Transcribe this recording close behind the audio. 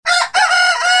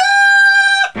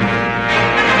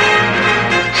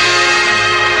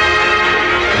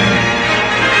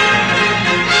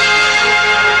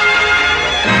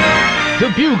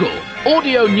The Bugle,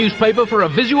 audio newspaper for a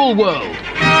visual world.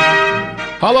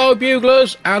 Hello,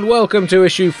 Buglers, and welcome to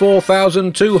issue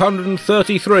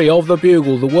 4233 of The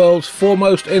Bugle, the world's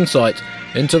foremost insight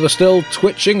into the still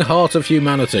twitching heart of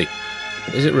humanity.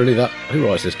 Is it really that? Who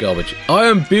writes this garbage? I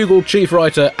am Bugle chief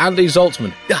writer Andy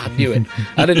Zaltzman. I knew it.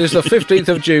 And it is the 15th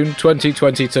of June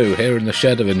 2022, here in the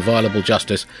shed of inviolable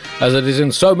justice, as it is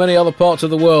in so many other parts of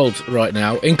the world right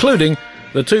now, including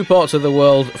the two parts of the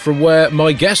world from where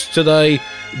my guests today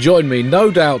join me,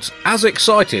 no doubt as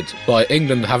excited by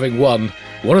England having won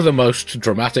one of the most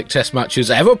dramatic test matches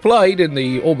ever played in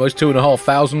the almost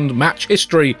 2,500 match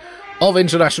history of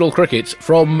international cricket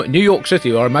from New York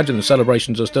City, where I imagine the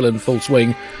celebrations are still in full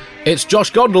swing. It's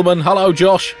Josh Gondelman. Hello,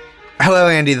 Josh. Hello,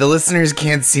 Andy. The listeners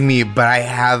can't see me, but I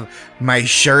have my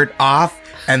shirt off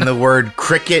and the word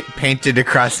cricket painted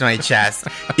across my chest.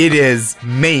 It is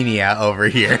mania over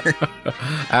here.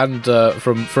 And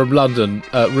from London,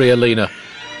 Ria Lena.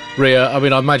 Ria, I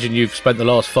mean, I imagine you've spent the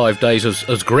last 5 days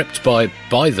as gripped by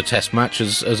the test match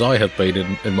as I have been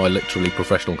in my literally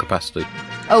professional capacity.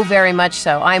 Oh, very much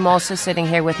so. I'm also sitting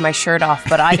here with my shirt off,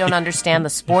 but I don't understand the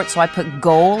sport, so I put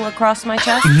goal across my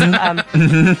chest.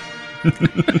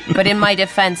 But in my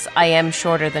defense, I am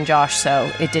shorter than Josh,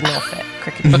 so it didn't all fit.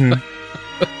 Cricket.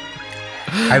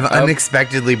 I have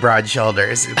unexpectedly broad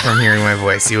shoulders. From hearing my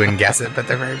voice, you wouldn't guess it, but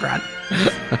they're very broad.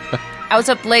 I was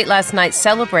up late last night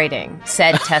celebrating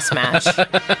said test match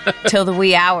till the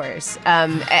wee hours,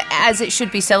 as it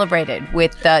should be celebrated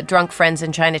with drunk friends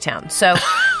in Chinatown. So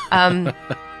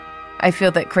I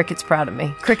feel that cricket's proud of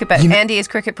me. Andy, is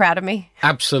cricket proud of me?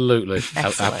 Absolutely.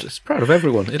 It's proud of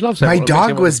everyone. It loves my everyone.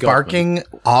 dog was barking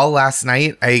all last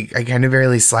night. I kind of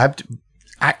barely slept.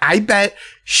 I bet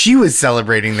she was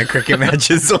celebrating the cricket match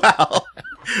as well.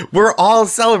 We're all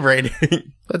celebrating.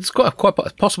 It's quite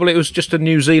possible it was just a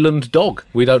New Zealand dog.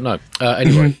 We don't know.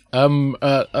 Anyway,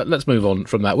 let's move on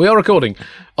from that. We are recording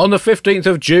on the 15th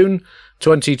of June,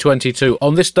 2022.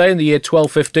 On this day in the year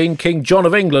 1215, King John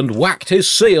of England whacked his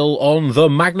seal on the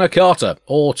Magna Carta,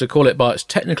 or to call it by its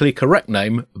technically correct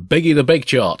name, Biggie the Big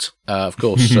Chart. Of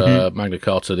course, Magna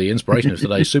Carta, the inspiration of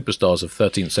today's superstars of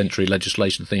 13th century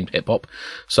legislation-themed hip-hop,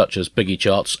 such as Biggie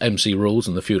Charts, MC Rules,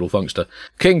 and the Feudal Funkster.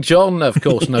 King John, of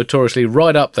course, notoriously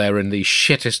right up there in the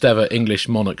shittest ever English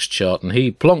monarchs chart, and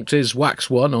he plonked his wax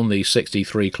one on the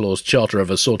 63-clause Charter of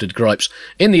Assorted Gripes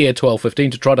in the year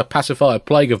 1215 to try to pacify a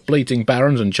plague of bleating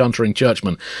barons and chuntering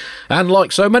churchmen. And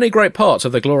like so many great parts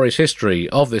of the glorious history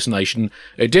of this nation,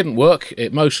 it didn't work.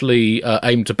 It mostly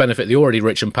aimed to benefit the already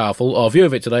rich and powerful. Our view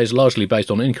of it today is largely based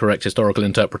on incorrect historical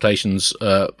interpretations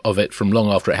of it from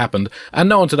long after it happened, and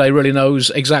no one today really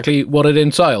knows exactly what it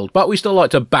entailed, but we still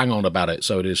like to bang on about it,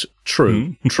 so it is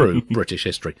true British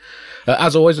history.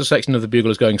 As always, a section of the Bugle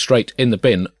is going straight in the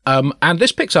bin, and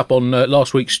this picks up on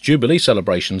last week's Jubilee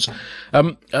celebrations.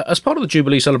 As part of the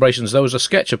Jubilee celebrations, there was a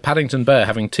sketch of Paddington Bear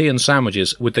having tea and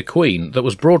sandwiches with the Queen that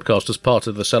was broadcast as part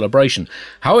of the celebration.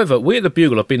 However, we at the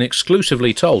Bugle have been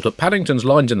exclusively told that Paddington's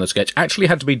lines in the sketch actually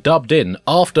had to be dubbed in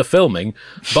after filming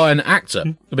by an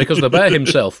actor, because the bear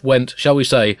himself went, shall we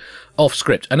say, off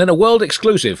script. And in a world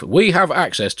exclusive, we have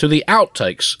access to the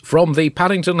outtakes from the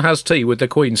Paddington Has Tea with the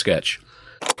Queen sketch.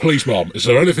 Please, Mom, is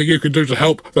there anything you can do to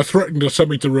help? They're threatening to send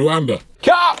me to Rwanda.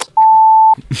 Cut!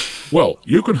 Well,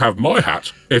 you can have my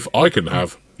hat if I can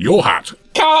have your hat.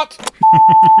 Cut!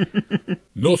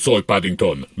 No soy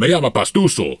Paddington. Me llama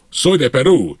Pastuso. Soy de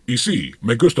Perú. Y sí,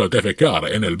 me gusta defecar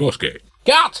en el bosque.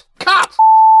 Cut! Cut!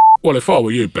 Well, if I were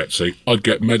you, Betsy, I'd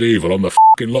get medieval on the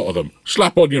f***ing lot of them.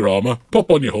 Slap on your armour, pop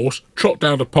on your horse, trot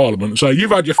down to Parliament and say, "You've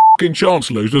had your f***ing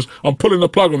chance, losers. I'm pulling the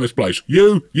plug on this place.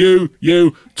 You,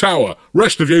 Tower.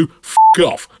 Rest of you, f***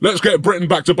 off. Let's get Britain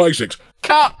back to basics."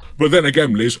 Cut! But then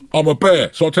again, Liz, I'm a bear,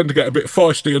 so I tend to get a bit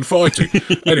feisty and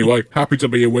fighty. Anyway, happy to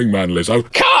be your wingman,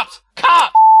 Lizzo. Cut!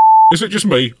 Cut! Is it just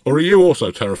me, or are you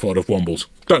also terrified of wombles?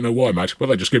 Don't know why, Madge, but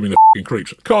they just give me the f***ing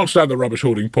creeps. Can't stand the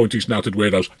rubbish-hoarding, pointy-snouted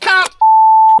weirdos. Cut!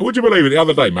 Would you believe it, the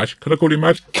other day, Madge? Can I call you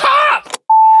Madge? Cut!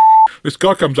 This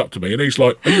guy comes up to me and he's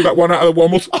like, "Are you that one out of the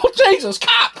wombles?" Oh, Jesus,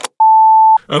 cut!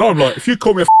 And I'm like, "If you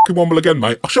call me a f***ing womble again,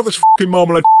 mate, I'll shove this f***ing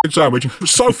marmalade f***ing sandwich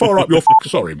so far up your f***ing..."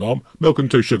 Sorry, Mum. Milk and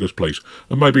 2 sugars, please.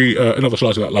 And maybe another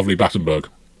slice of that lovely Battenberg.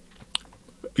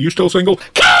 Are you still single?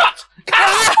 Cut!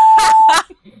 Cut!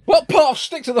 What part of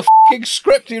stick to the f***ing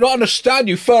script do you not understand,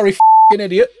 you furry f***ing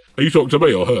idiot? Are you talking to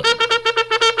me or her?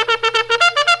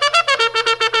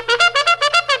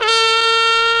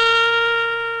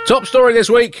 Top story this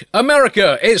week,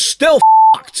 America is still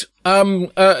fucked.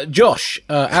 Josh,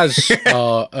 as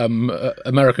our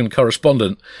American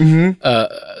correspondent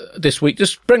this week,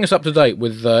 just bring us up to date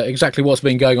with exactly what's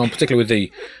been going on, particularly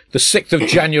with the 6th of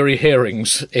January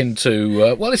hearings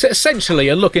into, well, it's essentially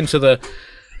a look into the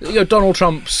Donald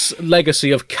Trump's legacy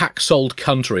of cack-sold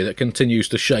country that continues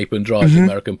to shape and drive the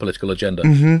American political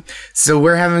agenda. So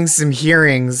we're having some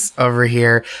hearings over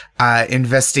here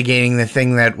investigating the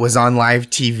thing that was on live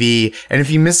TV. And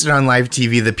if you missed it on live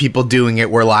TV, the people doing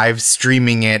it were live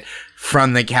streaming it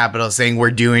from the Capitol, saying we're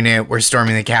doing it, we're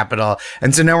storming the Capitol.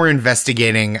 And so now we're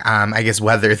investigating, I guess,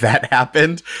 whether that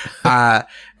happened.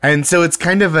 And so it's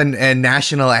kind of a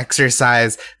national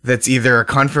exercise that's either a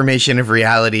confirmation of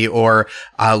reality or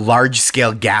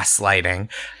large-scale gaslighting.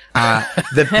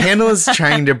 The panel is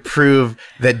trying to prove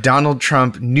that Donald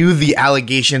Trump knew the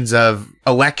allegations of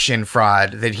election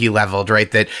fraud that he leveled, right?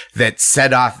 That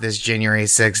set off this January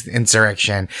 6th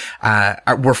insurrection,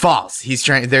 were false.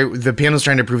 The panel's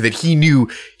trying to prove that he knew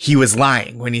he was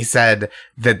lying when he said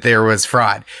that there was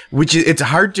fraud, it's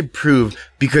hard to prove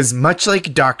because much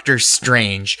like Doctor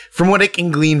Strange, from what I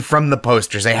can glean from the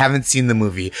posters, I haven't seen the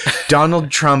movie, Donald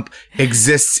Trump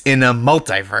exists in a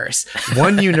multiverse.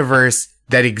 One universe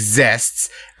that exists,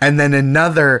 and then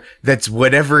another that's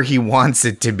whatever he wants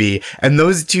it to be. And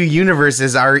those two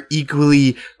universes are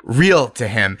equally real to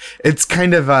him. It's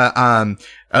kind of a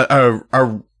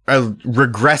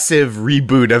regressive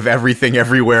reboot of Everything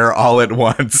Everywhere All at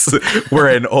Once, where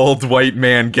an old white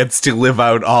man gets to live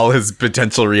out all his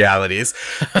potential realities.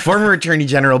 Former Attorney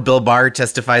General Bill Barr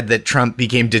testified that Trump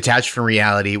became detached from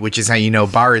reality, which is how you know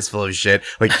Barr is full of shit.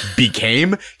 Like,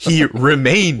 became? He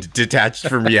remained detached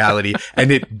from reality, and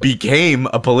it became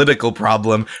a political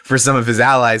problem for some of his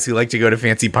allies who like to go to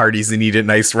fancy parties and eat at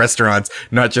nice restaurants,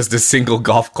 not just a single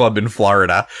golf club in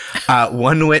Florida.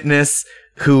 One witness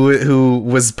who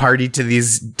was party to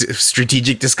these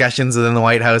strategic discussions within the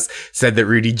White House said that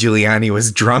Rudy Giuliani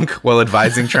was drunk while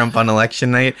advising Trump on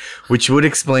election night, which would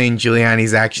explain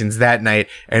Giuliani's actions that night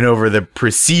and over the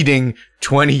preceding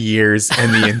 20 years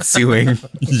and the ensuing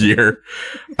year.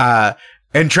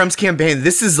 And Trump's campaign,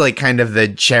 this is like kind of the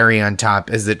cherry on top,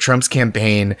 is that Trump's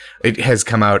campaign, it has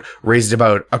come out, raised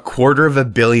about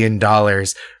 $250 million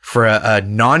for a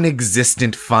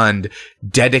non-existent fund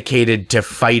dedicated to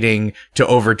fighting to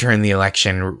overturn the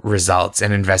election results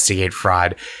and investigate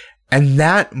fraud. And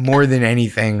that, more than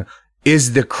anything,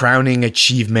 is the crowning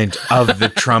achievement of the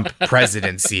Trump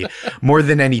presidency. More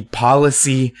than any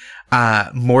policy,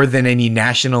 more than any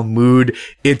national mood,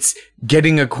 it's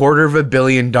getting $250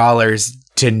 million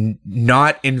to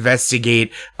not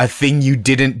investigate a thing you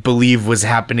didn't believe was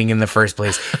happening in the first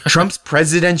place. Trump's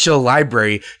presidential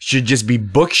library should just be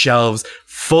bookshelves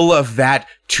full of that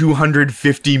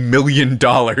 $250 million.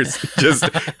 Just,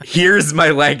 here's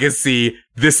my legacy.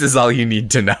 This is all you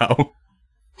need to know.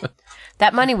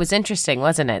 That money was interesting,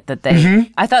 wasn't it? That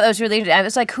they, I thought that was really, I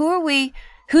was like,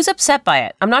 who's upset by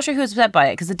it? I'm not sure who's upset by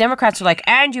it because the Democrats are like,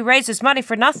 and you raised this money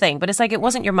for nothing. But it's like, it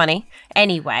wasn't your money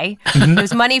anyway. It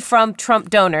was money from Trump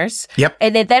donors. Yep.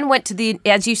 And it then went to the,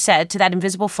 as you said, to that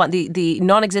invisible fund, the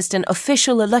non-existent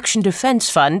official election defense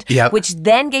fund, yep, which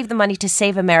then gave the money to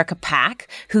Save America PAC,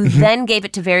 who then gave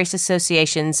it to various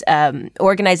associations,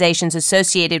 organizations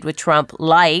associated with Trump,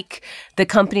 like the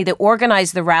company that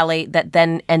organized the rally that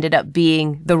then ended up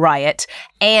being the riot,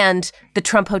 and the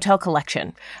Trump Hotel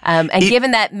Collection.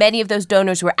 Given that many of those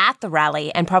donors were at the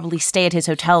rally and probably stay at his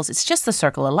hotels, it's just the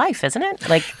circle of life, isn't it?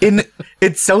 Like,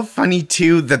 it's so funny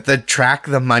too that the track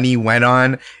the money went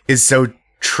on is so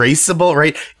traceable,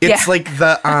 right? It's like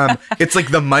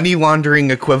the money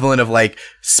laundering equivalent of like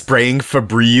spraying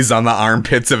Febreze on the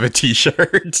armpits of a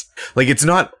t-shirt. Like, it's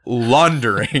not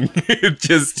laundering. It's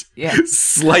just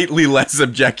slightly less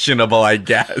objectionable, I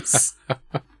guess.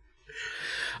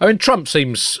 I mean, Trump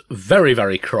seems very,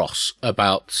 very cross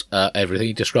about everything.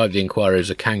 He described the inquiry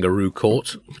as a kangaroo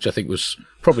court, which I think was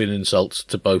probably an insult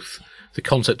to both the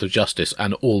concept of justice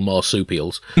and all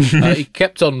marsupials. He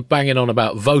kept on banging on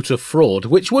about voter fraud,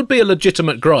 which would be a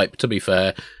legitimate gripe, to be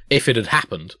fair, if it had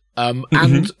happened.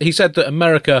 And he said that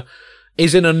America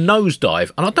is in a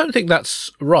nosedive, and I don't think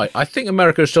that's right. I think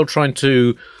America is still trying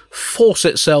to force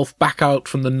itself back out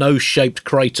from the nose-shaped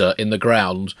crater in the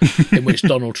ground in which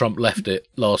Donald Trump left it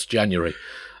last January.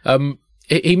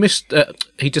 He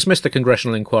dismissed the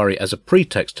congressional inquiry as a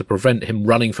pretext to prevent him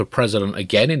running for president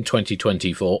again in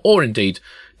 2024, or indeed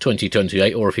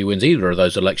 2028, or if he wins either of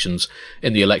those elections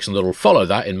in the election that will follow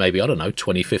that in maybe, I don't know,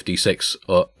 2056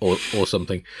 or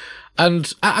something.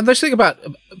 And this thing about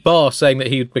Barr saying that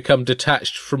he'd become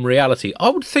detached from reality, I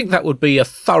would think that would be a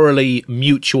thoroughly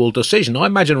mutual decision. I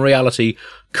imagine reality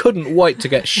couldn't wait to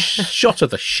get shot of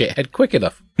the shithead quick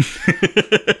enough.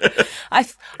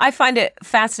 I find it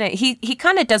fascinating. He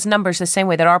kind of does numbers the same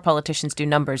way that our politicians do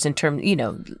numbers in terms,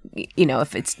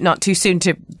 if it's not too soon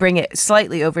to bring it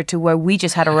slightly over to where we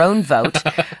just had our own vote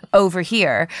over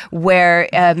here, where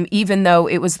even though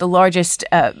it was the largest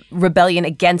rebellion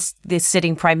against the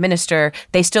sitting prime minister,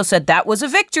 they still said that was a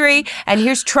victory. And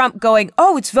here's Trump going,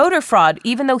 oh, it's voter fraud,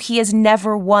 even though he has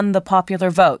never won the popular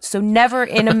vote. So never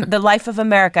in the life of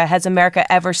America has America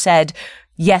ever said,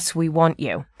 yes, we want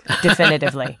you.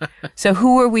 Definitively. So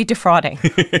who are we defrauding?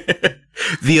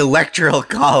 The Electoral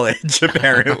College,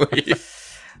 apparently.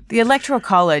 The Electoral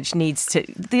College needs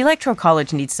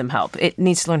some help. It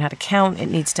needs to learn how to count. It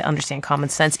needs to understand common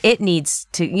sense. It needs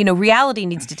to, reality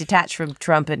needs to detach from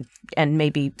Trump and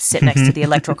maybe sit next to the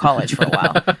Electoral College for a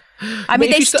while. I mean,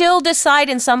 they still decide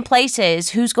in some places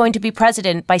who's going to be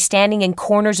president by standing in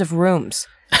corners of rooms.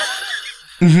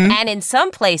 And in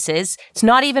some places, it's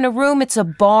not even a room, it's a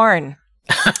barn.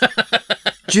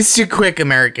 Just a quick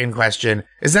American question.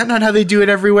 Is that not how they do it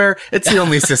everywhere? It's the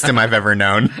only system I've ever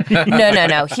known.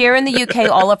 No. Here in the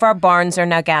UK, all of our barns are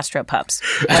now gastropubs.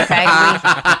 Okay?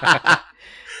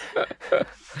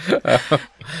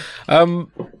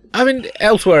 I mean,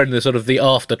 elsewhere in the sort of the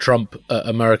after-Trump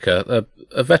America,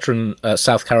 a veteran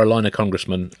South Carolina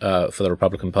congressman for the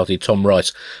Republican Party, Tom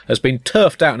Rice, has been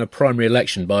turfed out in a primary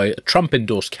election by a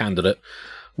Trump-endorsed candidate,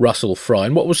 Russell Fry,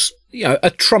 in what was,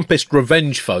 a Trumpist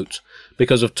revenge vote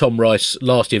because of Tom Rice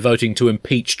last year voting to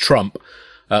impeach Trump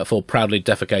for proudly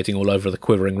defecating all over the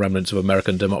quivering remnants of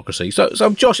American democracy. So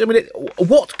Josh, I mean,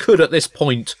 what could at this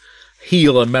point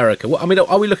heal America? I mean,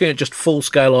 are we looking at just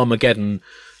full-scale Armageddon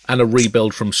and a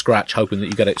rebuild from scratch, hoping that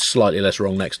you get it slightly less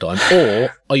wrong next time?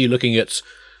 Or are you looking at,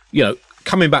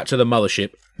 coming back to the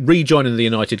mothership, rejoining the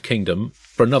United Kingdom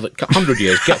for another 100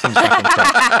 years, get things back on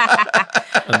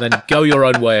track, and then go your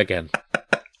own way again?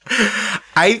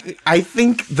 I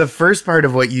think the first part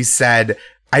of what you said,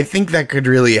 I think that could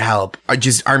really help.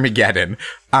 Just Armageddon.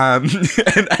 And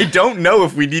I don't know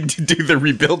if we need to do the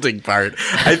rebuilding part.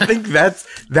 I think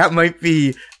that might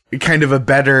be kind of a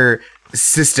better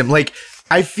system. Like,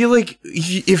 I feel like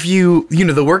if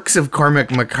the works of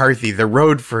Cormac McCarthy, The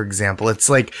Road, for example, it's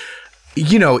like,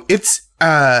 it's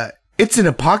an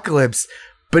apocalypse,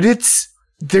 but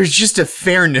there's just a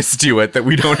fairness to it that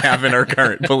we don't have in our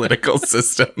current political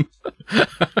system.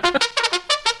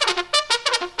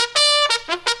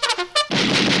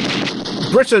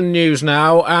 Britain news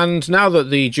now, and now that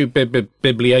the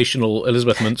bibliational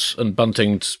Elizabethments and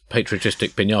Bunting's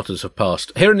patriotistic pinatas have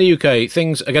passed, here in the UK,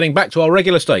 things are getting back to our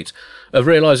regular state of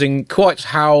realising quite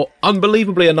how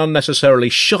unbelievably and unnecessarily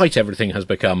shite everything has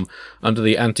become under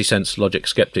the anti-sense, logic,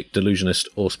 sceptic, delusionist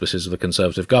auspices of the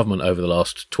Conservative government over the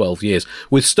last 12 years,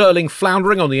 with sterling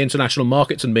floundering on the international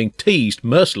markets and being teased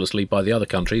mercilessly by the other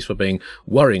countries for being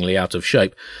worryingly out of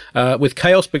shape, with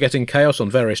chaos begetting chaos on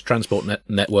various transport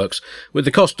networks, with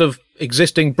the cost of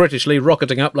existing Britishly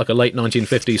rocketing up like a late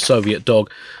 1950s Soviet dog,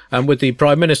 and with the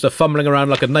Prime Minister fumbling around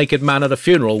like a naked man at a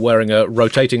funeral wearing a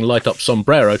rotating light-up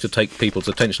sombrero to take people's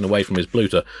attention away from his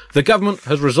bluter, the government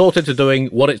has resorted to doing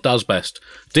what it does best,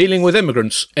 dealing with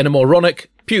immigrants in a moronic,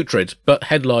 putrid, but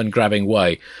headline-grabbing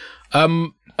way.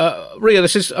 Ria,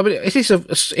 it is an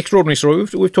extraordinary story.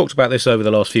 We've talked about this over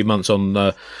the last few months on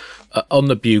the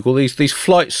Bugle. These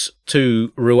flights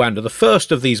to Rwanda, the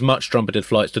first of these much trumpeted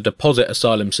flights to deposit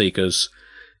asylum seekers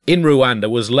in Rwanda,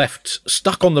 was left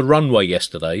stuck on the runway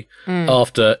yesterday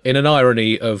after, in an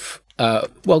irony of,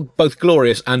 both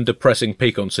glorious and depressing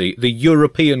piquancy, the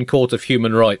European Court of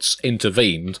Human Rights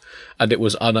intervened and it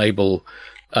was unable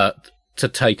to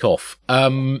take off. How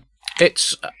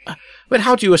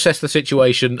do you assess the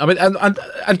situation? I mean,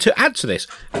 and to add to this,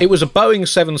 it was a Boeing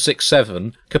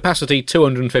 767, capacity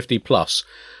 250 plus,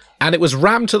 and it was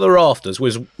rammed to the rafters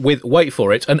with, wait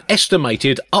for it, an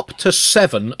estimated up to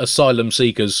 7 asylum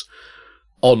seekers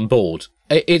on board.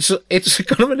 It's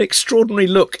kind of an extraordinary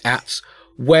look at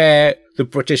where the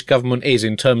British government is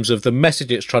in terms of the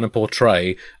message it's trying to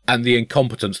portray and the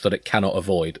incompetence that it cannot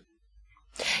avoid.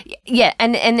 Yeah,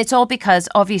 and it's all because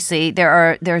obviously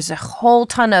there's a whole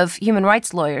ton of human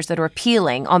rights lawyers that are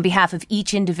appealing on behalf of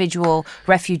each individual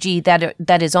refugee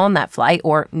that is on that flight,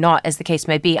 or not, as the case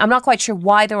may be. I'm not quite sure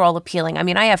why they're all appealing. I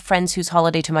mean, I have friends whose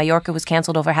holiday to Mallorca was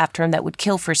cancelled over half term that would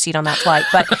kill for a seat on that flight,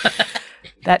 but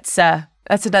that's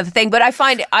another thing. But I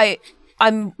find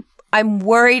I'm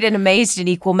worried and amazed in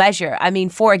equal measure. I mean,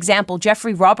 for example,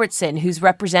 Jeffrey Robertson, who's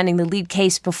representing the lead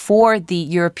case before the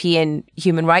European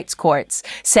Human Rights Courts,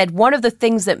 said one of the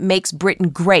things that makes Britain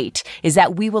great is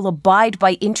that we will abide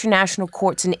by international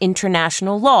courts and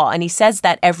international law. And he says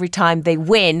that every time they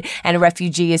win and a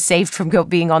refugee is saved from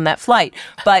being on that flight.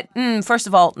 But first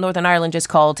of all, Northern Ireland just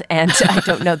called, and I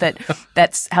don't know that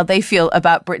that's how they feel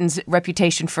about Britain's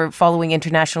reputation for following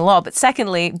international law. But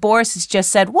secondly, Boris has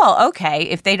just said, well, okay,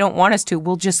 if they don't want us to,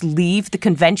 we'll just leave the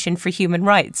Convention for Human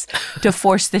Rights to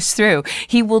force this through.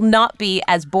 He will not be,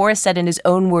 as Boris said in his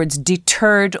own words,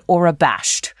 deterred or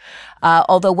abashed.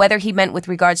 Although whether he meant with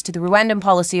regards to the Rwandan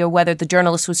policy or whether the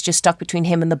journalist was just stuck between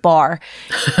him and the bar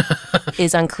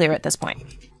is unclear at this point.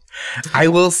 I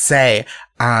will say,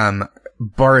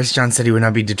 Boris Johnson said he would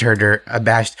not be deterred or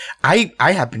abashed. I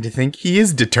happen to think he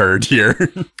is deterred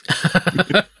here.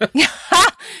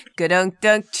 Good-dunk,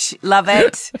 love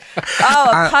it. Oh,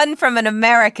 a pun from an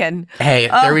American. Hey,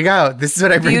 there we go. This is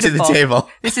what I bring to the table.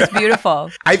 This is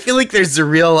beautiful. I feel like there's a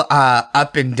real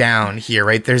up and down here,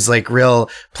 right? There's like real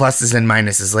pluses and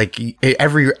minuses. Like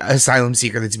every asylum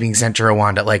seeker that's being sent to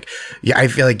Rwanda, like, yeah, I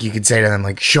feel like you could say to them,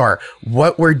 like, sure,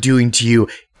 what we're doing to you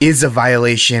is a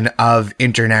violation of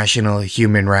international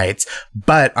human rights.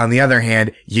 But on the other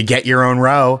hand, you get your own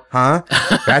row, huh?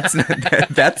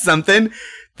 That's something.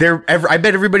 I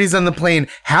bet everybody's on the plane.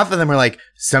 Half of them are like,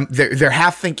 they're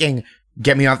half thinking,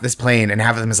 get me off this plane. And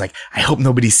half of them is like, I hope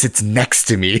nobody sits next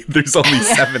to me. There's only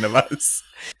 7 of us.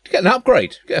 You get an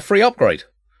upgrade. You get a free upgrade.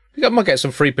 You might get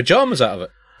some free pajamas out of it.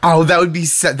 Oh, that would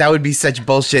be such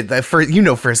bullshit.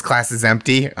 First class is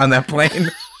empty on that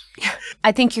plane.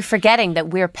 I think you're forgetting that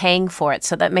we're paying for it,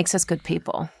 so that makes us good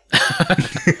people.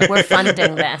 We're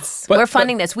funding this. We're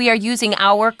funding this. We are using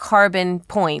our carbon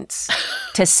points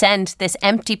to send this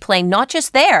empty plane, not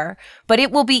just there, but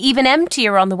it will be even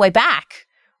emptier on the way back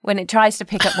when it tries to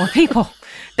pick up more people.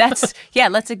 Let's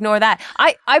ignore that.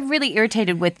 I'm really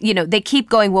irritated with, they keep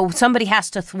going, well, somebody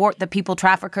has to thwart the people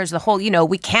traffickers, the whole,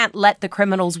 we can't let the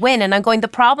criminals win. And I'm going, the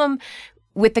problem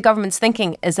with the government's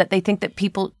thinking is that they think that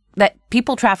people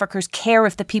traffickers care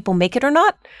if the people make it or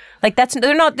not. Like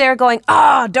they're not there going,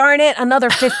 darn it, another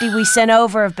 50 we sent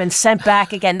over have been sent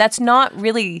back again. That's not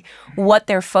really what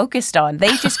they're focused on.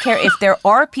 They just care if there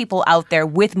are people out there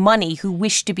with money who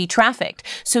wish to be trafficked.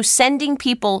 So sending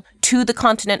people to the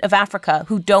continent of Africa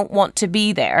who don't want to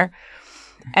be there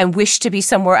and wish to be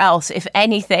somewhere else, if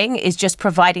anything, is just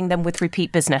providing them with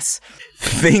repeat business.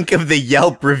 Think of the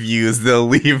Yelp reviews they'll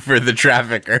leave for the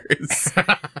traffickers.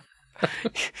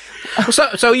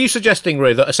 So are you suggesting,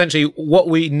 Rhea, that essentially what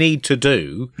we need to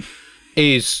do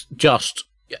is just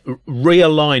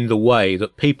realign the way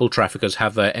that people traffickers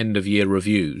have their end-of-year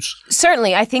reviews?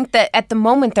 Certainly. I think that at the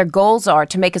moment their goals are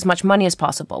to make as much money as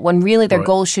possible, when really their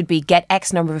goals should be get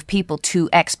X number of people to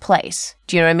X place.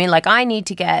 Do you know what I mean? Like, I need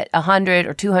to get 100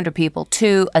 or 200 people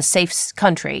to a safe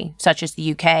country, such as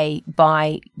the UK,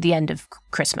 by the end of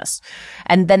Christmas.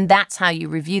 And then that's how you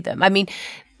review them. I mean,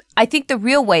 I think the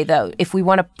real way, though, if we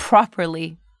want to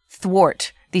properly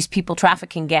thwart these people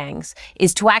trafficking gangs,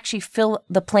 is to actually fill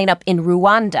the plane up in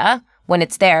Rwanda when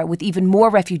it's there with even more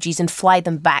refugees and fly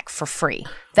them back for free.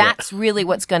 That's really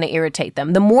what's going to irritate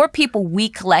them. The more people we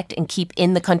collect and keep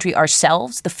in the country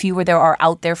ourselves, the fewer there are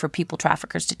out there for people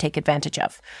traffickers to take advantage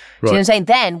of. Right. So you know what I'm saying?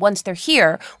 Then, once they're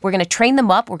here, we're going to train them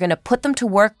up. We're going to put them to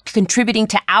work contributing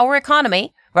to our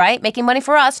economy, right? Making money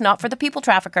for us, not for the people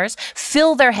traffickers.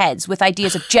 Fill their heads with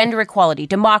ideas of gender equality,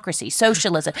 democracy,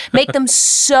 socialism. Make them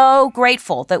so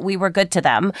grateful that we were good to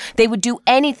them. They would do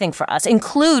anything for us,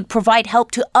 provide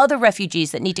help to other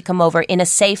refugees that need to come over in a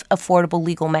safe, affordable,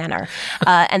 legal manner.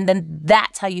 And then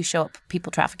that's how you show up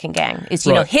people trafficking gang, is,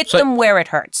 hit them where it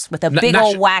hurts with a big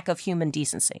old whack of human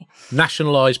decency.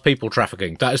 Nationalise people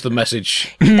trafficking. That is the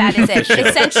message. That is it.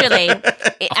 Essentially,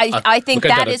 I think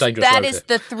that is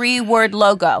the 3-word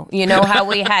logo. You know how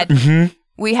we had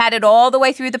we had it all the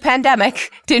way through the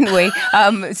pandemic, didn't we?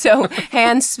 So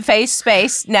hands, face,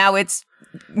 space. Now it's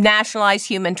nationalize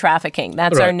human trafficking.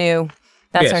 That's our new.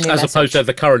 That's our new as message. Opposed to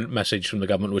the current message from the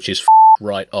government, which is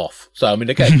right off. So I mean,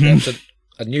 again, it's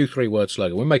a new 3-word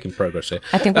slogan. We're making progress here.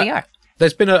 I think we are.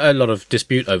 There's been a lot of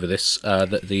dispute over this.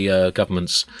 That the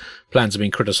government's plans have been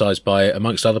criticised by,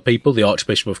 amongst other people, the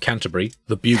Archbishop of Canterbury,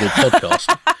 the Bugle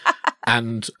podcast.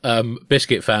 And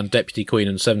Biscuit found Deputy Queen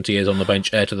and 70 years on the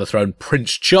bench, heir to the throne,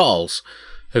 Prince Charles,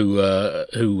 who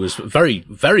was very,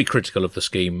 very critical of the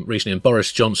scheme recently. And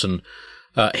Boris Johnson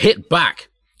hit back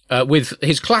with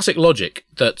his classic logic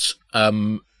that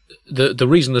the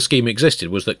reason the scheme existed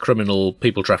was that criminal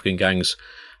people trafficking gangs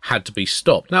had to be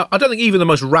stopped. Now, I don't think even the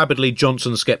most rabidly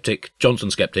Johnson skeptic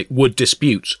would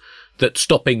dispute that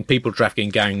stopping people trafficking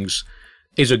gangs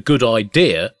is a good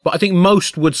idea, but I think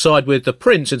most would side with the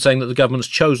Prince in saying that the government's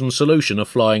chosen solution of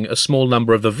flying a small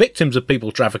number of the victims of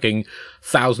people trafficking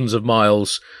thousands of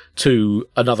miles to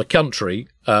another country,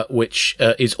 which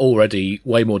is already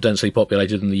way more densely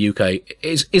populated than the UK,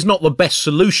 is not the best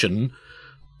solution,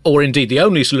 or indeed the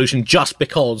only solution, just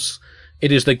because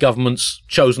it is the government's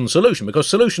chosen solution, because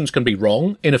solutions can be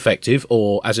wrong, ineffective,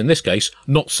 or, as in this case,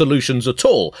 not solutions at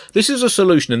all. This is a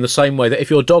solution in the same way that if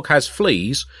your dog has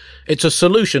fleas, it's a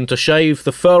solution to shave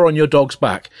the fur on your dog's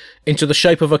back into the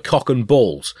shape of a cock and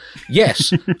balls.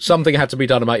 Yes, something had to be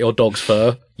done about your dog's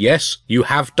fur. Yes, you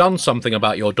have done something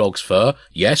about your dog's fur.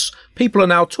 Yes, people are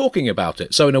now talking about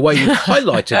it. So in a way, you've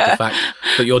highlighted the fact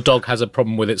that your dog has a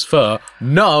problem with its fur.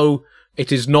 No, it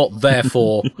is not,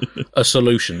 therefore, a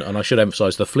solution. And I should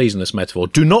emphasise the fleas in this metaphor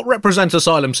do not represent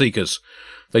asylum seekers.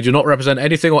 They do not represent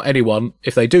anything or anyone.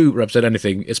 If they do represent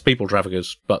anything, it's people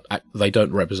traffickers, but they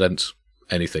don't represent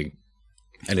anything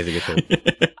at all.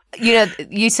 You know,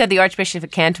 you said the Archbishop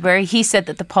of Canterbury. He said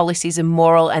that the policy is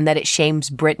immoral and that it shames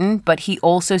Britain, but he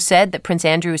also said that Prince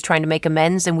Andrew is trying to make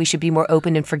amends and we should be more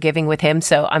open and forgiving with him.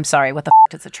 So I'm sorry, what the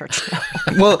does the church know?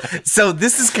 Well, so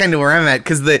this is kind of where I'm at,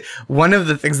 because one of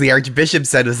the things the Archbishop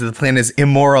said was that the plan is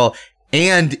immoral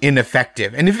and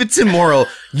ineffective. And if it's immoral,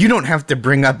 you don't have to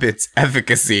bring up its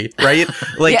efficacy, right?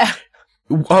 Like, Yeah.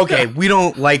 Okay, we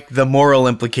don't like the moral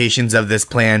implications of this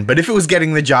plan, but if it was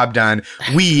getting the job done,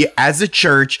 we, as a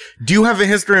church, do have a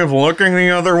history of looking the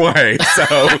other way.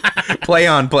 So, play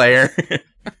on, player.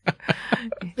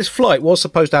 This flight was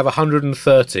supposed to have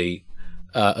 130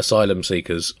 asylum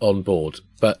seekers on board,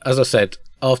 but as I said,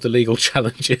 after legal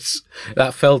challenges,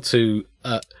 that fell to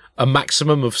a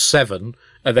maximum of 7,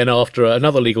 and then after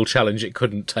another legal challenge, it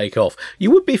couldn't take off. You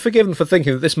would be forgiven for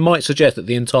thinking that this might suggest that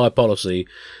the entire policy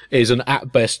is an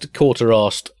at best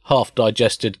quarter-arsed,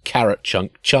 half-digested carrot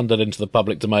chunk chundered into the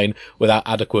public domain without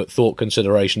adequate thought,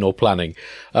 consideration or planning,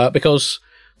 because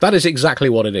that is exactly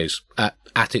what it is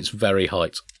at its very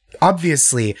height.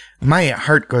 Obviously, my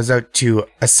heart goes out to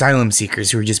asylum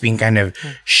seekers who are just being kind of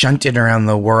shunted around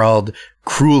the world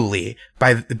cruelly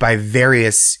by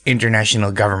various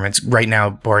international governments. Right now,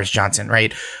 Boris Johnson,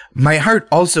 right? My heart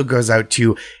also goes out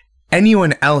to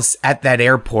anyone else at that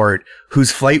airport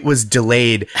whose flight was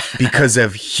delayed because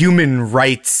of human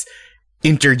rights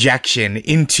interjection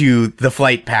into the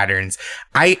flight patterns.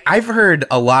 I've heard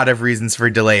a lot of reasons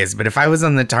for delays, but if I was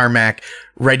on the tarmac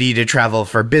ready to travel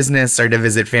for business or to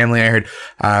visit family, I heard,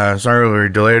 sorry, we're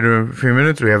delayed a few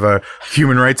minutes. We have a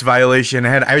human rights violation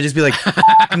ahead. I would just be like,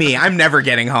 me, I'm never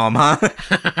getting home, huh?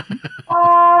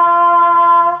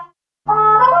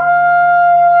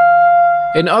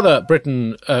 In other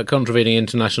Britain contravening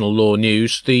international law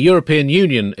news, the European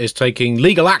Union is taking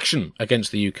legal action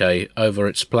against the UK over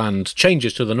its planned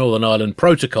changes to the Northern Ireland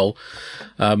Protocol,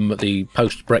 the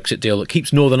post-Brexit deal that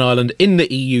keeps Northern Ireland in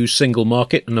the EU single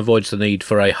market and avoids the need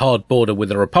for a hard border with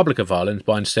the Republic of Ireland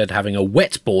by instead having a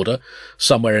wet border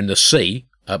somewhere in the sea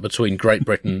between Great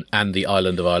Britain and the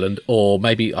island of Ireland, or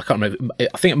maybe, I can't remember,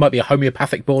 I think it might be a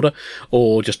homeopathic border,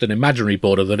 or just an imaginary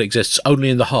border that exists only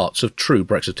in the hearts of true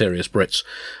Brexiteerius Brits.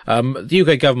 The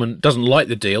UK government doesn't like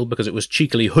the deal because it was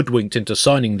cheekily hoodwinked into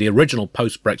signing the original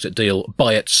post-Brexit deal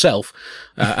by itself,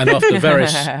 and after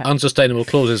various unsustainable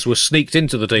clauses were sneaked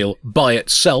into the deal by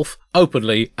itself,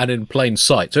 openly and in plain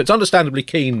sight. So it's understandably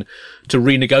keen to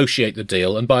renegotiate the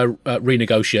deal, and by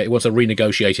renegotiate, it wants to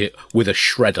renegotiate it with a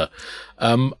shredder.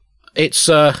 It's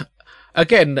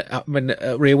again, I mean,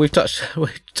 Ria, we've touched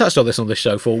on this on this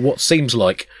show for what seems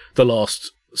like the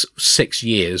last 6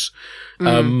 years.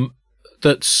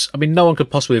 That's, I mean, no one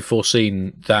could possibly have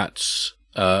foreseen that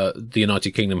the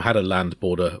United Kingdom had a land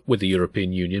border with the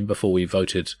European Union before we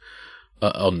voted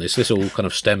on this. This all kind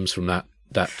of stems from that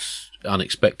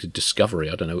unexpected discovery.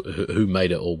 I don't know who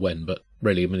made it or when, but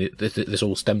really, I mean, this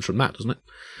all stems from that, doesn't it?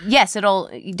 Yes, it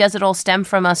all stem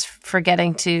from us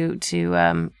forgetting to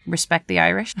respect the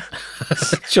Irish?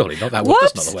 Surely not. That's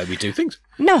not the way we do things.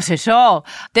 Not at all.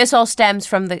 This all stems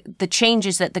from the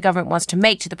changes that the government wants to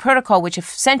make to the protocol, which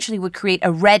essentially would create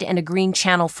a red and a green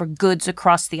channel for goods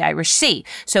across the Irish Sea.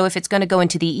 So if it's going to go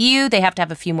into the EU, they have to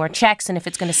have a few more checks, and if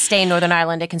it's going to stay in Northern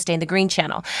Ireland, it can stay in the green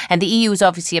channel. And the EU is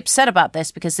obviously upset about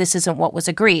this because this isn't what was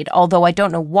agreed, although I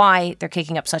don't know why they're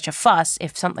kicking up such a fuss. Thus,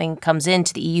 if something comes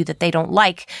into the EU that they don't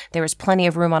like, there is plenty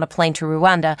of room on a plane to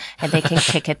Rwanda, and they can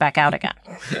kick it back out again.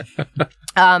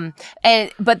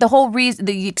 But the whole reason,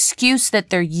 the excuse that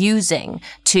they're using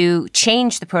to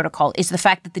change the protocol is the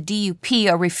fact that the DUP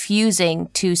are refusing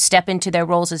to step into their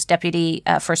roles as Deputy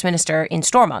First Minister in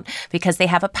Stormont because they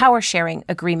have a power sharing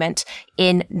agreement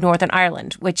in Northern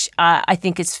Ireland, which I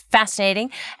think is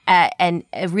fascinating and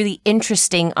a really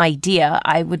interesting idea.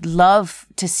 I would love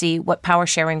to see what power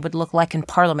sharing would look like in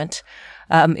Parliament.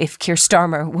 If Keir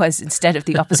Starmer was, instead of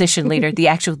the opposition leader,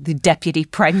 the deputy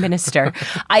prime minister.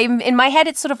 In my head,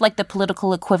 it's sort of like the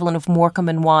political equivalent of Morecambe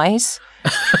and Wise.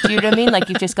 Do you know what I mean? Like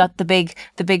you've just got the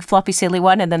big floppy silly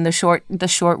one and then the short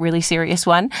really serious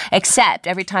one. Except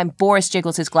every time Boris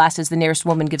jiggles his glasses, the nearest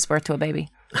woman gives birth to a baby.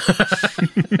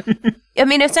 I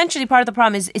mean, essentially part of the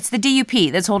problem is it's the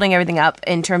DUP that's holding everything up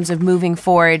in terms of moving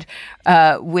forward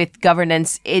with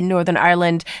governance in Northern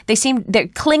Ireland. They're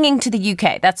clinging to the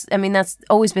UK. That's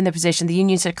always been their position. The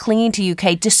unions are clinging to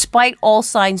UK despite all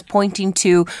signs pointing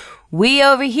to we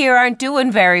over here aren't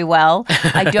doing very well.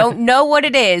 I don't know what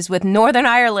it is with Northern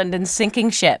Ireland and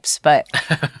sinking ships, but...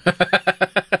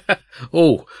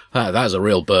 Oh, that's a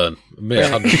real burn. A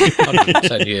mere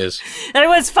 110 years. And it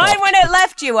was fine when it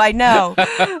left you, I know.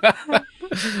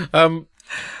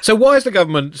 So why is the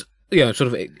government, sort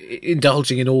of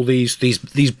indulging in all these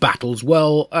battles?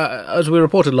 Well, as we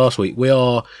reported last week, we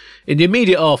are in the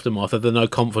immediate aftermath of the no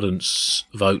confidence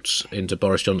votes into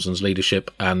Boris Johnson's leadership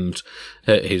and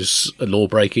his law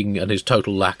breaking and his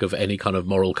total lack of any kind of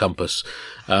moral compass.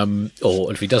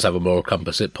 Or if he does have a moral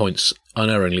compass, it points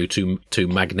unerringly to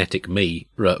magnetic me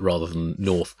rather than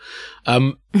north.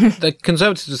 The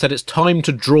Conservatives have said it's time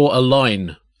to draw a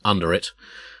line under it.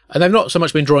 And they've not so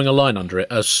much been drawing a line under it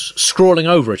as scrawling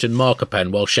over it in marker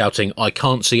pen while shouting, "I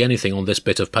can't see anything on this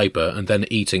bit of paper," and then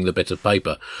eating the bit of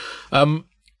paper.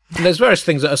 There's various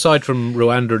things that, aside from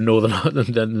Rwanda and Northern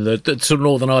Ireland and the sort of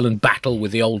Northern Ireland battle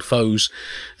with the old foes,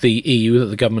 the EU, that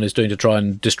the government is doing to try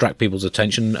and distract people's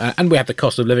attention. And we have the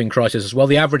cost of living crisis as well.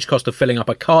 The average cost of filling up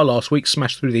a car last week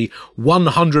smashed through the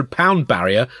 £100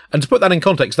 barrier. And to put that in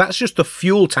context, that's just the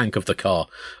fuel tank of the car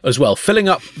as well. Filling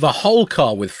up the whole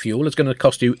car with fuel is going to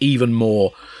cost you even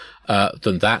more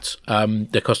than that.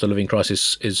 The cost of living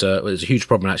crisis is a huge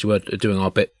problem. Actually, we're doing our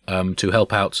bit to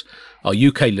help out our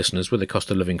UK listeners with the cost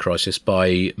of living crisis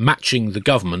by matching the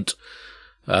government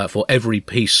for every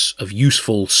piece of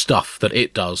useful stuff that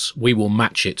it does. We will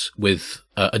match it with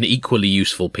an equally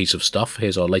useful piece of stuff.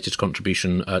 Here's our latest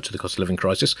contribution to the cost of living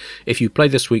crisis. If you play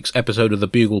this week's episode of The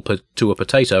Bugle to a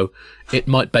Potato, it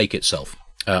might bake itself.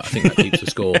 I think that keeps the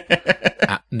score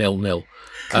at 0-0.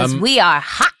 Because we are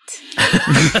hot.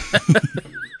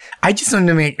 I just wanted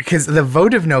to make, because the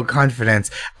vote of no confidence,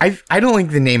 I don't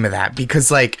like the name of that, because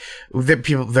like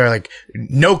they're like,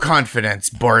 no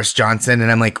confidence, Boris Johnson,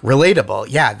 and I'm like, relatable.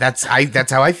 Yeah, that's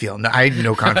how I feel. No, I have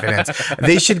no confidence.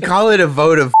 They should call it a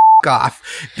vote of off,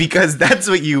 because that's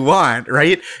what you want,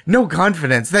 right? No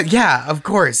confidence. Yeah, of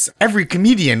course. Every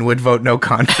comedian would vote no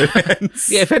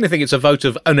confidence. Yeah, if anything, it's a vote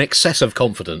of an excess of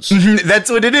confidence. That's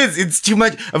what it is. It's too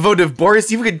much. A vote of Boris,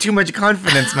 you've got too much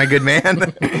confidence, my good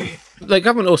man. The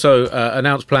government also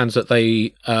announced plans that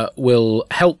they will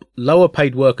help lower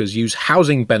paid workers use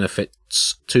housing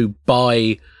benefits to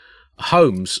buy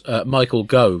homes. Michael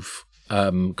Gove,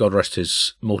 God rest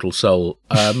his mortal soul,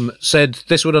 said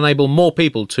this would enable more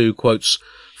people to, quotes,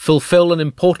 fulfill an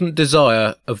important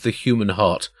desire of the human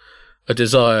heart. A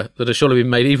desire that has surely been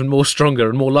made even more stronger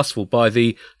and more lustful by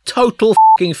the total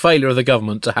fucking failure of the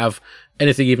government to have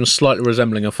anything even slightly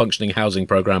resembling a functioning housing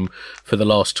programme for the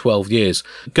last 12 years.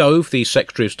 Gove, the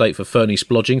Secretary of State for Fernie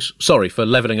Splodgings, sorry for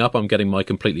levelling up, I'm getting my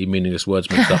completely meaningless words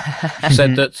mixed up,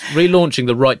 said that relaunching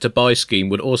the Right to Buy scheme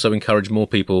would also encourage more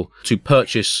people to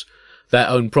purchase their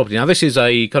own property. Now, this is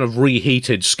a kind of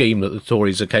reheated scheme that the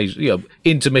Tories occasionally,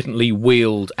 intermittently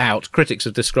wheeled out. Critics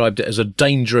have described it as a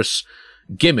dangerous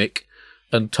gimmick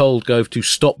and told Gove to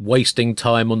stop wasting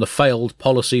time on the failed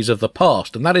policies of the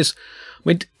past. And that is, I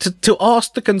mean, to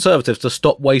ask the Conservatives to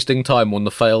stop wasting time on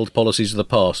the failed policies of the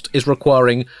past is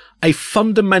requiring a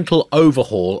fundamental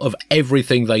overhaul of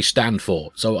everything they stand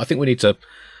for. So I think we need to,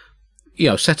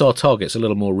 set our targets a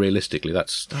little more realistically.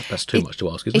 That's too much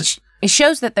to ask, isn't it? It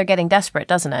shows that they're getting desperate,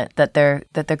 doesn't it? That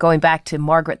they're going back to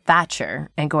Margaret Thatcher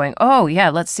and going, oh yeah,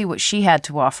 let's see what she had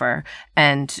to offer,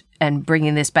 and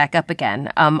bringing this back up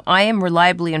again. I am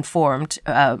reliably informed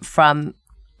from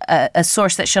a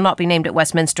source that shall not be named at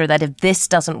Westminster that if this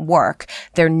doesn't work,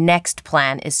 their next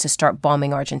plan is to start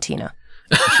bombing Argentina.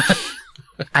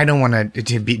 I don't want to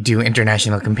do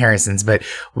international comparisons, but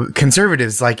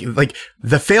conservatives like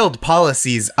the failed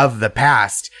policies of the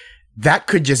past that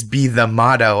could just be the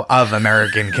motto of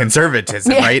American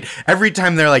conservatism, right? Every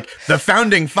time they're like, the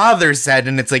founding fathers said,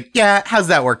 and it's like, yeah, how's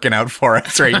that working out for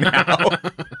us right now?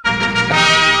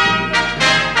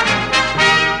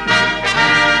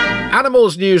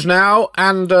 Animals news now,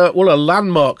 and a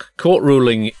landmark court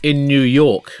ruling in New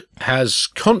York has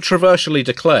controversially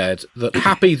declared that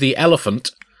Happy the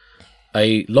elephant,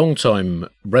 a long-time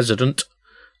resident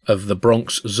of the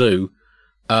Bronx Zoo,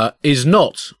 is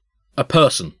not a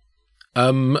person.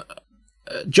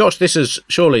 Josh, this has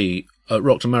surely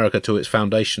rocked America to its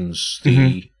foundations.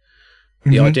 The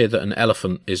idea that an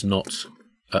elephant is not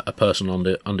a person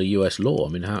under US law.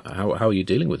 I mean, how are you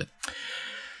dealing with it?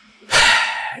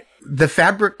 The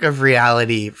fabric of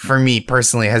reality, for me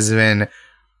personally, has been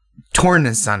torn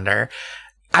asunder.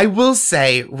 I will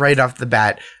say right off the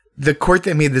bat, the court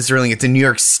that made this ruling, it's a New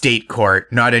York State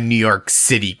court, not a New York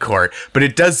City court. But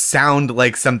it does sound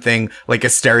like something like a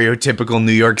stereotypical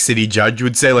New York City judge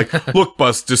would say, like, look,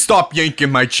 Buster, stop yanking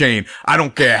my chain. I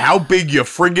don't care how big your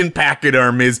friggin'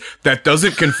 pachyderm is. That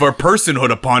doesn't confer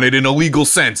personhood upon it in a legal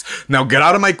sense. Now get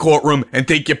out of my courtroom and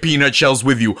take your peanut shells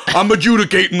with you. I'm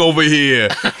adjudicating over here.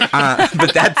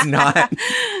 But that's not...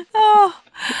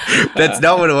 That's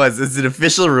not what it was. It's an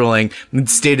official ruling that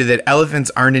stated that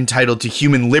elephants aren't entitled to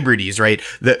human liberties, right?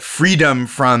 That freedom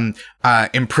from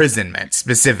imprisonment,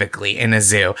 specifically in a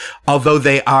zoo, although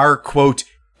they are, quote,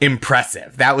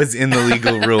 impressive. That was in the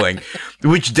legal ruling,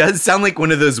 which does sound like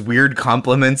one of those weird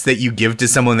compliments that you give to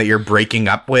someone that you're breaking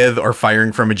up with or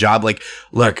firing from a job. Like,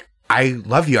 look, I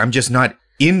love you. I'm just not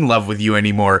in love with you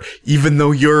anymore, even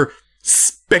though you're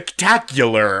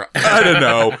spectacular. I don't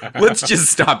know. Let's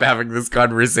just stop having this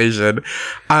conversation.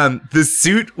 The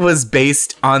suit was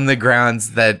based on the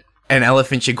grounds that an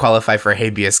elephant should qualify for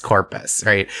habeas corpus,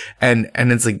 right? And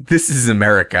it's like, this is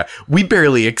America. We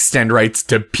barely extend rights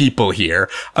to people here.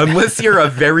 Unless you're a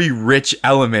very rich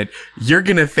element, you're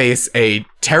gonna face a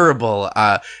terrible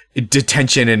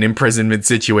detention and imprisonment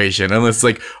situation. Unless,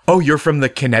 like, oh, you're from the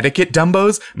Connecticut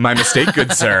Dumbos? My mistake,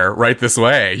 good sir. Right this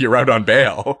way. You're out on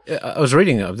bail. I was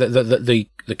reading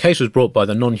the case was brought by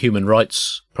the Non-Human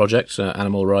Rights Project,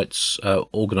 animal rights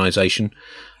organization,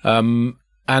 and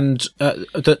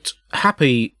that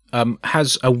Happy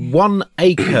has a 1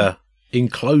 acre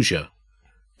enclosure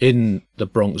in the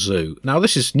Bronx Zoo. Now,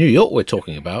 this is New York we're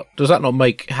talking about. Does that not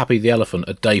make Happy the elephant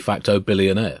a de facto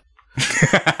billionaire?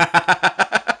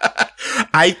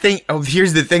 I think,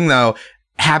 here's the thing though.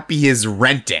 Happy is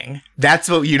renting. That's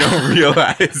what you don't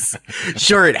realize.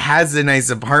 Sure, it has a nice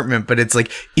apartment, but it's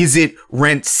like, is it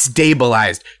rent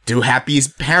stabilized? Do Happy's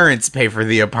parents pay for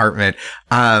the apartment?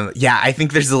 Yeah, I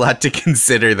think there's a lot to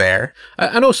consider there.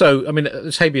 And also, I mean,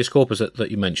 this habeas corpus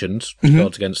that you mentioned,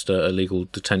 guards against illegal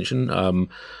detention.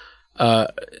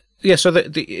 Yeah, so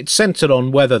it's centered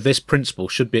on whether this principle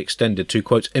should be extended to,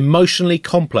 quote, emotionally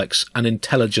complex and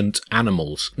intelligent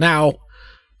animals. Now,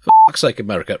 for fuck's sake,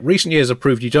 America, recent years have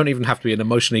proved you don't even have to be an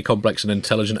emotionally complex and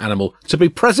intelligent animal to be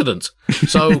president.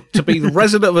 So to be the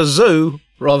resident of a zoo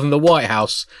rather than the White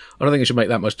House, I don't think it should make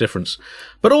that much difference.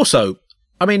 But also,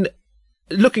 I mean,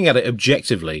 looking at it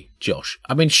objectively, Josh,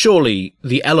 I mean, surely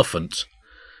the elephant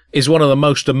is one of the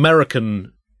most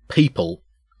American people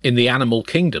in the animal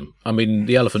kingdom. I mean,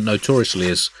 the elephant notoriously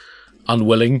is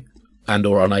unwilling and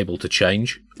or unable to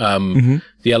change. The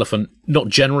elephant not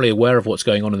generally aware of what's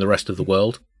going on in the rest of the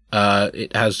world.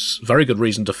 It has very good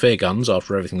reason to fear guns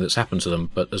after everything that's happened to them,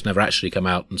 but has never actually come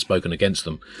out and spoken against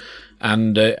them.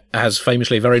 And has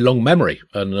famously a very long memory,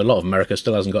 and a lot of America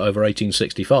still hasn't got over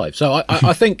 1865. So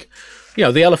I think, you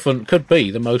know, the elephant could be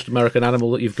the most American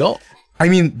animal that you've got. I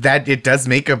mean, that it does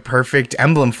make a perfect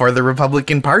emblem for the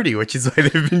Republican Party, which is why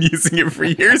they've been using it for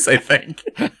years, I think.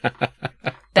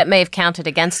 That may have counted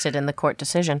against it in the court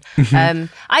decision.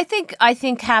 I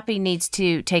think Happy needs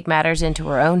to take matters into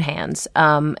her own hands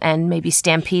and maybe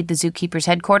stampede the zookeeper's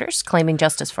headquarters, claiming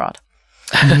justice fraud.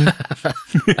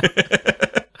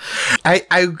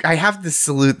 I have to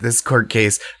salute this court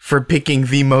case for picking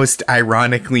the most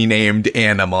ironically named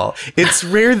animal. It's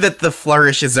rare that the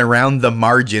flourishes around the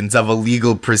margins of a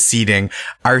legal proceeding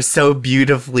are so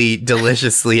beautifully,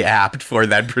 deliciously apt for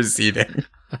that proceeding.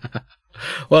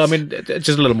 Well, I mean, just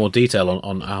a little more detail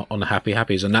on Happy.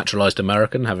 Happy is a naturalized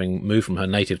American, having moved from her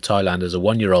native Thailand as a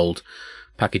 1-year-old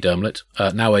pachydermlet,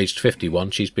 now aged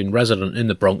 51. She's been resident in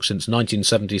the Bronx since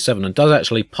 1977 and does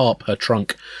actually pop her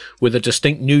trunk with a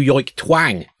distinct New York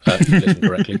twang, if you listen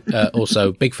correctly.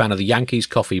 Also, big fan of the Yankees,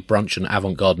 coffee, brunch, and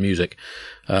avant-garde music.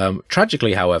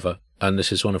 Tragically, however, and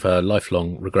this is one of her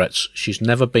lifelong regrets, she's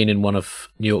never been in one of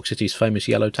New York City's famous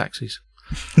yellow taxis.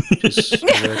 It's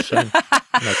a real shame.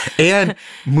 No. And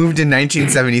moved in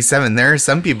 1977. There are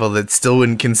some people that still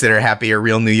wouldn't consider Happy a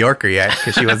real New Yorker yet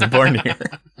because she wasn't born here.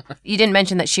 You didn't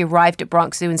mention that she arrived at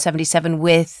Bronx Zoo in 77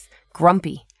 with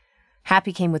Grumpy.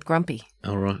 Happy came with Grumpy.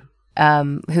 All right.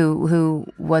 Who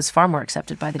was far more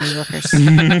accepted by the New Yorkers.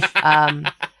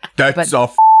 That's a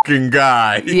fucking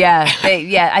guy. Yeah.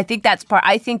 I think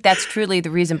that's truly the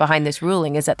reason behind this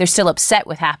ruling is that they're still upset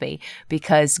with Happy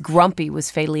because Grumpy was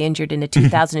fatally injured in a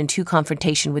 2002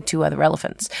 confrontation with two other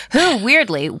elephants, who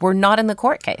weirdly were not in the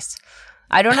court case.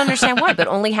 I don't understand why, but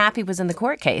only Happy was in the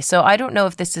court case. So I don't know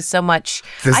if this is so much.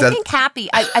 I think Happy.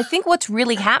 I think what's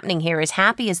really happening here is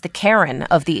Happy is the Karen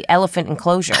of the elephant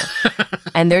enclosure,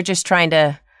 and they're just trying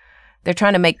to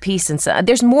make peace. And so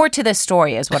there's more to this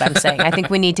story, is what I'm saying. I think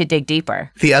we need to dig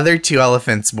deeper. The other two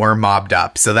elephants were mobbed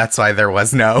up, so that's why there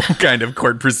was no kind of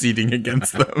court proceeding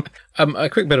against them. A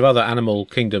quick bit of other animal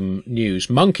kingdom news: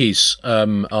 monkeys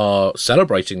are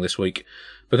celebrating this week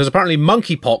because apparently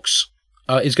monkeypox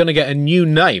is going to get a new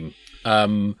name,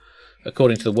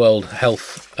 according to the World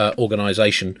Health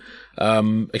Organization.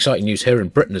 Exciting news here in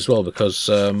Britain as well, because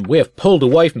we have pulled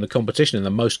away from the competition in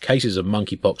the most cases of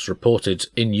monkeypox reported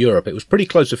in Europe. It was pretty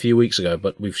close a few weeks ago,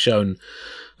 but we've shown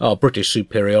our British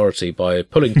superiority by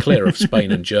pulling clear of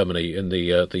Spain and Germany in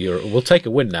the Euro. We'll take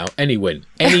a win now. Any win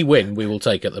we will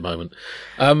take at the moment.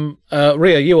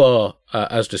 Ria, you are,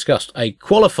 as discussed, a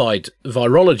qualified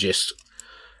virologist.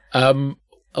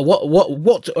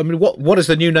 What is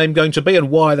the new name going to be,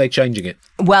 and why are they changing it?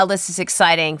 Well, this is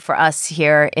exciting for us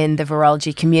here in the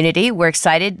virology community. We're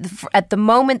excited. At the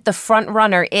moment, the front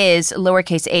runner is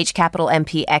lowercase h, capital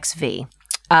MPXV,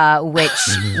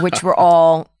 which we're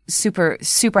all super,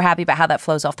 super happy about how that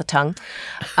flows off the tongue.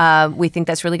 We think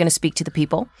that's really going to speak to the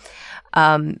people.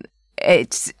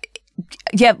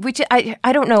 Which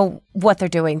I don't know what they're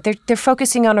doing. They're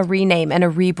focusing on a rename and a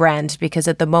rebrand because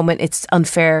at the moment it's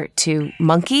unfair to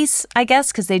monkeys, I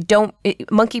guess, because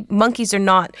monkeys are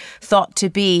not thought to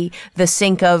be the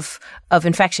sink of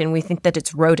infection. We think that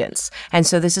it's rodents, and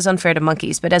so this is unfair to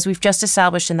monkeys. But as we've just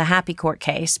established in the Happy Court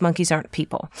case, monkeys aren't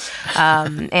people.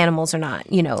 Animals are not,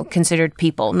 considered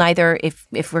people. Neither,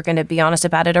 if we're going to be honest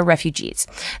about it, are refugees.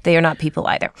 They are not people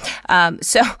either.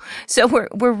 So we're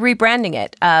rebranding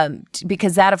it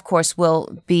because that, of course,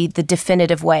 will be the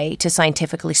definitive way to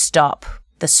scientifically stop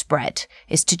the spread,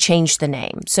 is to change the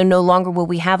name. So no longer will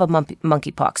we have a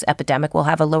monkeypox epidemic. We'll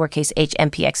have a lowercase h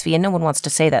MPXV, and no one wants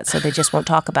to say that, so they just won't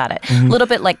talk about it. A little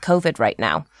bit like COVID right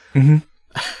now. Mm-hmm.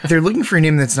 They're looking for a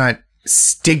name that's not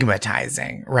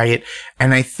stigmatizing, right?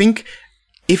 And I think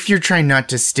if you're trying not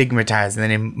to stigmatize the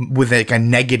name with like a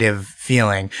negative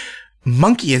feeling,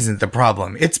 monkey isn't the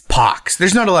problem. It's pox.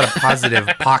 There's not a lot of positive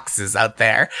poxes out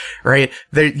there, right?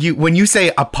 When you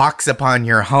say a pox upon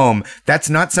your home, that's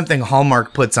not something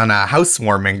Hallmark puts on a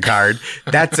housewarming card.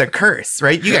 That's a curse,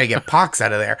 right? You got to get pox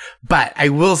out of there. But I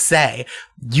will say,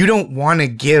 you don't want to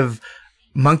give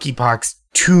monkeypox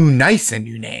too nice a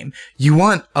new name. You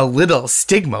want a little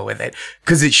stigma with it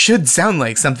because it should sound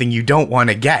like something you don't want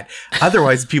to get.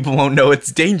 Otherwise, people won't know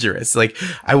it's dangerous. Like,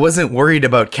 I wasn't worried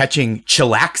about catching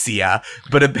chilaxia,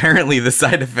 but apparently the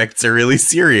side effects are really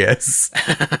serious.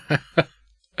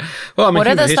 Well, what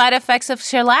are the side effects of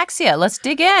chilaxia? Let's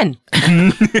dig in.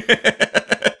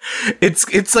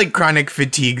 It's like chronic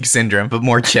fatigue syndrome, but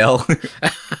more chill.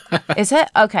 Is it?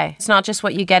 Okay. It's not just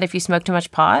what you get if you smoke too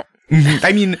much pot?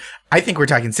 I mean, I think we're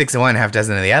talking 6 of one, half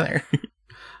dozen of the other.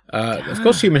 Of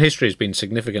course, human history has been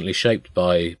significantly shaped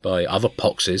by other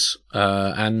poxes,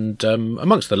 and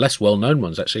amongst the less well-known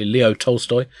ones, actually, Leo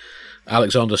Tolstoy,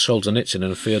 Alexander Solzhenitsyn,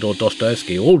 and Fyodor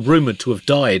Dostoevsky, all rumoured to have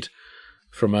died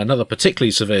from another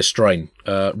particularly severe strain,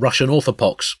 Russian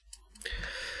orthopox.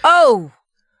 Oh!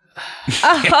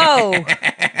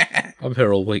 I'm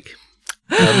here all week.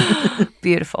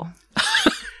 Beautiful.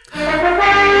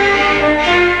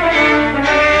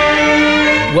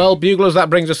 Well, Buglers, that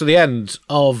brings us to the end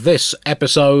of this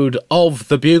episode of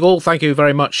The Bugle. Thank you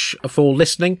very much for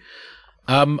listening.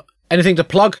 Anything to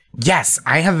plug? Yes,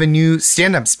 I have a new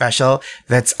stand-up special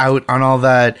that's out on all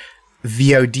the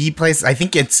VOD places. I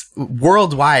think it's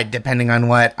worldwide, depending on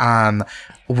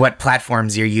what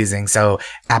platforms you're using. So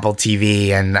Apple TV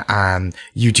and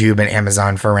YouTube and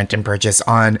Amazon for rent and purchase.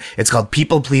 It's called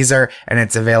People Pleaser, and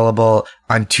it's available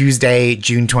on Tuesday,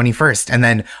 June 21st, and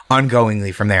then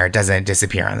ongoingly from there. It doesn't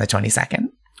disappear on the 22nd.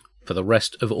 For the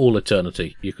rest of all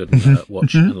eternity, you can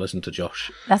watch and listen to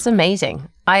Josh. That's amazing.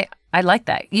 I like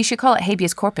that. You should call it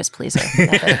habeas corpus pleaser.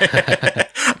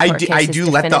 I do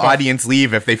let the audience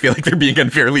leave if they feel like they're being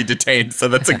unfairly detained, so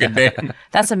that's a good name.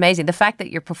 That's amazing. The fact that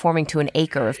you're performing to an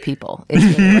acre of people is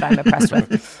really what I'm impressed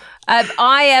with.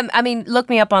 Look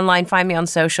me up online, find me on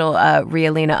social,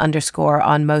 Rialina_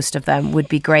 on most of them would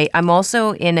be great. I'm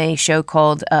also in a show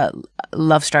called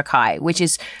Love Struck High, which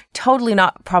is totally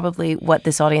not probably what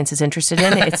this audience is interested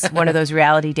in. It's one of those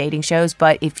reality dating shows,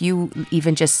 but if you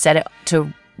even just set it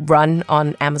to run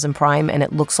on Amazon Prime and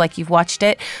it looks like you've watched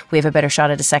it, we have a better shot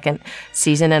at a second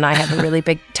season, and I have a really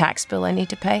big tax bill I need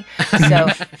to pay. So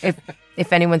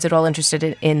if anyone's at all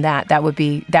interested in that would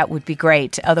be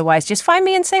great. Otherwise, just find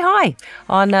me and say hi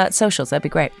on socials. That'd be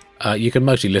great. You can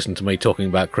mostly listen to me talking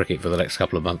about cricket for the next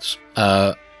couple of months.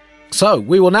 So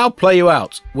we will now play you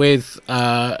out with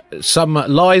some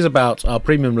lies about our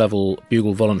premium level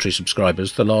Bugle voluntary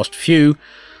subscribers. The last few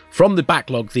from the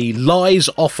backlog. The lies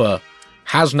offer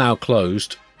has now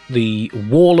closed. The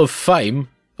wall of fame,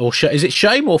 or is it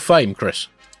shame or fame, Chris?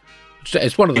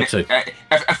 It's one of the two.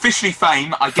 Officially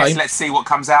fame, I guess. Let's see what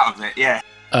comes out of it, yeah.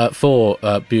 For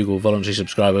Bugle voluntary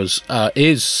subscribers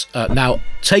is now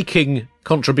taking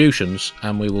contributions,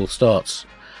 and we will start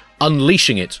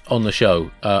unleashing it on the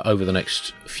show over the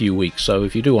next few weeks. So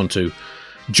if you do want to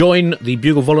join the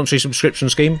Bugle voluntary subscription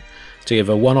scheme to give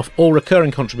a one-off or recurring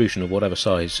contribution of whatever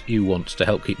size you want to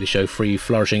help keep the show free,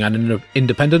 flourishing and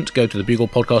independent, go to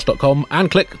thebuglepodcast.com and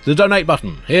click the donate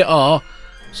button. Here are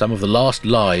some of the last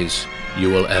lies you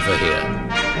will ever hear.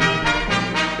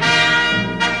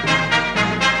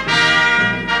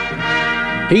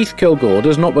 Heath Kilgore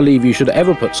does not believe you should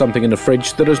ever put something in a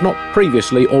fridge that has not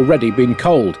previously already been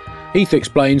cold. Heath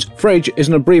explains, fridge is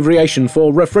an abbreviation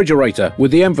for refrigerator,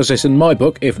 with the emphasis in my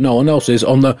book, if no one else's,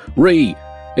 on the re.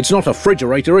 It's not a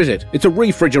refrigerator, is it? It's a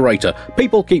refrigerator.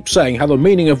 People keep saying how the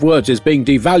meaning of words is being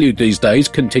devalued these days,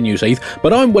 continues Heath,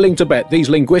 but I'm willing to bet these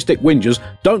linguistic whingers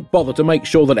don't bother to make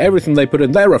sure that everything they put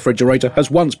in their refrigerator has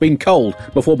once been cold,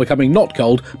 before becoming not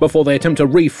cold, before they attempt to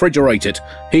refrigerate it.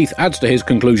 Heath adds to his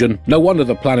conclusion, no wonder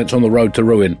the planet's on the road to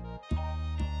ruin.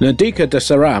 Nadika de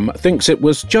Saram thinks it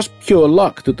was just pure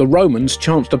luck that the Romans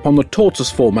chanced upon the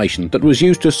tortoise formation that was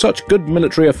used to such good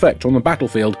military effect on the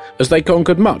battlefield as they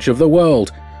conquered much of the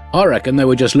world. I reckon they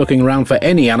were just looking around for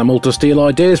any animal to steal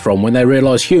ideas from when they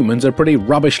realise humans are pretty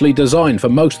rubbishly designed for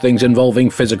most things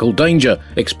involving physical danger,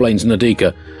 explains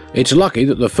Nadika. It's lucky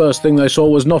that the first thing they saw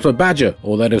was not a badger,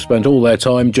 or they'd have spent all their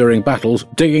time during battles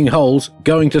digging holes,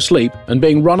 going to sleep, and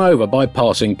being run over by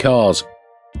passing cars.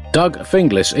 Doug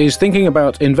Finglis is thinking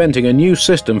about inventing a new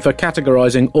system for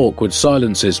categorising awkward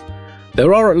silences.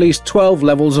 There are at least 12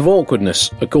 levels of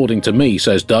awkwardness, according to me,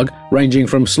 says Doug, ranging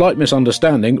from slight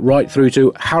misunderstanding right through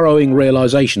to harrowing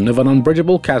realisation of an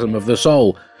unbridgeable chasm of the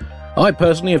soul. I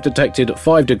personally have detected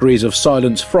 5 degrees of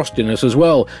silence frostiness as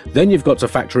well. Then you've got to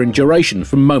factor in duration,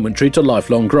 from momentary to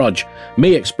lifelong grudge.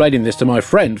 Me explaining this to my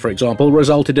friend, for example,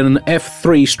 resulted in an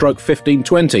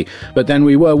F3/1520, but then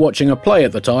we were watching a play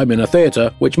at the time in a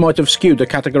theatre, which might have skewed the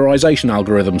categorisation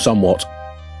algorithm somewhat.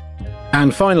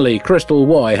 And finally, Crystal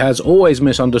Y has always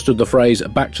misunderstood the phrase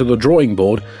back to the drawing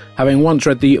board, having once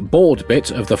read the bored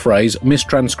bit of the phrase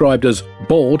mistranscribed as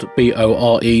bored,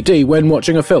 B-O-R-E-D, when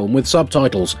watching a film with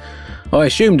subtitles. I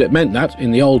assumed it meant that,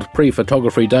 in the old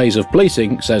pre-photography days of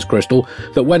policing, says Crystal,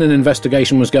 that when an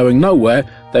investigation was going nowhere,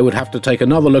 they would have to take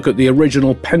another look at the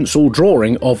original pencil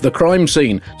drawing of the crime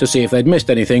scene to see if they'd missed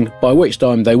anything, by which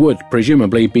time they would,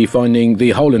 presumably, be finding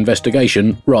the whole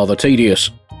investigation rather tedious.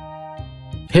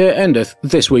 Here endeth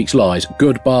this week's lies.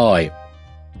 Goodbye.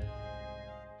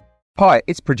 Hi,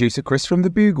 it's producer Chris from The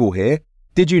Bugle here.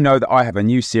 Did you know that I have a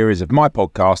new series of my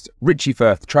podcast, Richie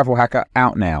Firth Travel Hacker,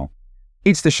 out now?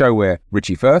 It's the show where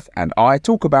Richie Firth and I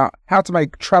talk about how to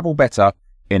make travel better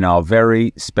in our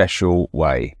very special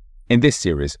way. In this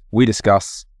series, we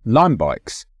discuss Lime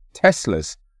bikes,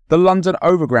 Teslas, the London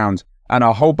Overground, and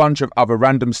a whole bunch of other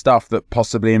random stuff that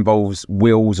possibly involves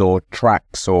wheels or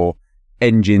tracks or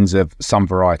engines of some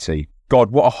variety. God,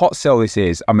 what a hot sell this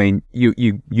is. I mean,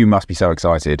 you must be so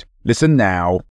excited. Listen now.